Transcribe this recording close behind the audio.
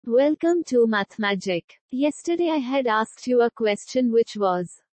Welcome to MathMagic. Yesterday I had asked you a question which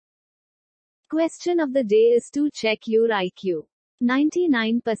was, question of the day is to check your IQ.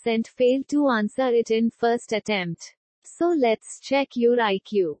 99% failed to answer it in first attempt. So let's check your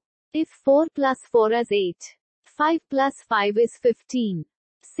IQ. If 4 plus 4 is 8, 5 plus 5 is 15,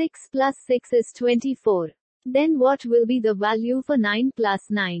 6 plus 6 is 24, then what will be the value for 9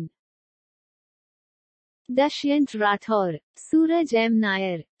 plus 9? Dushyant Rathore, Suraj M.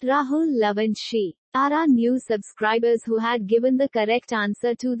 Nair, Rahul Lavanshi are our new subscribers who had given the correct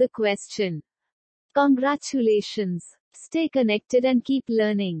answer to the question. Congratulations! Stay connected and keep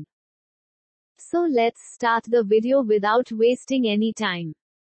learning. So let's start the video without wasting any time.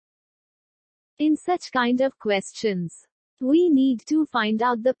 In such kind of questions, we need to find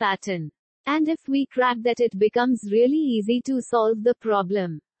out the pattern. And if we crack that, it becomes really easy to solve the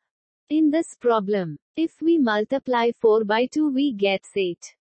problem. In this problem, if we multiply 4 by 2 we gets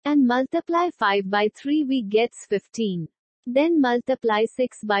 8. And multiply 5 by 3 we gets 15. Then multiply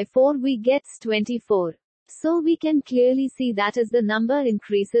 6 by 4 we gets 24. So we can clearly see that as the number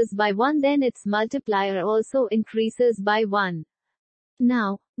increases by 1 then its multiplier also increases by 1.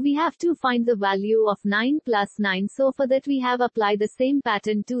 Now, we have to find the value of 9 plus 9, so for that we have applied the same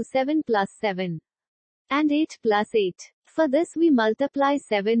pattern to 7 plus 7. And 8 plus 8. For this we multiply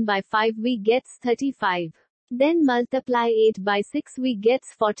 7 by 5 we gets 35. Then multiply 8 by 6 we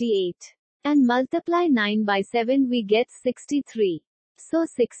gets 48. And multiply 9 by 7 we gets 63. So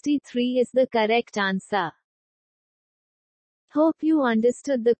 63 is the correct answer. Hope you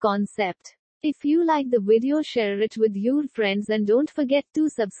understood the concept. If you like the video, share it with your friends and don't forget to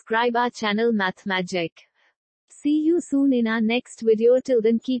subscribe our channel MathMagic. See you soon in our next video. Till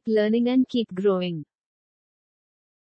then, keep learning and keep growing.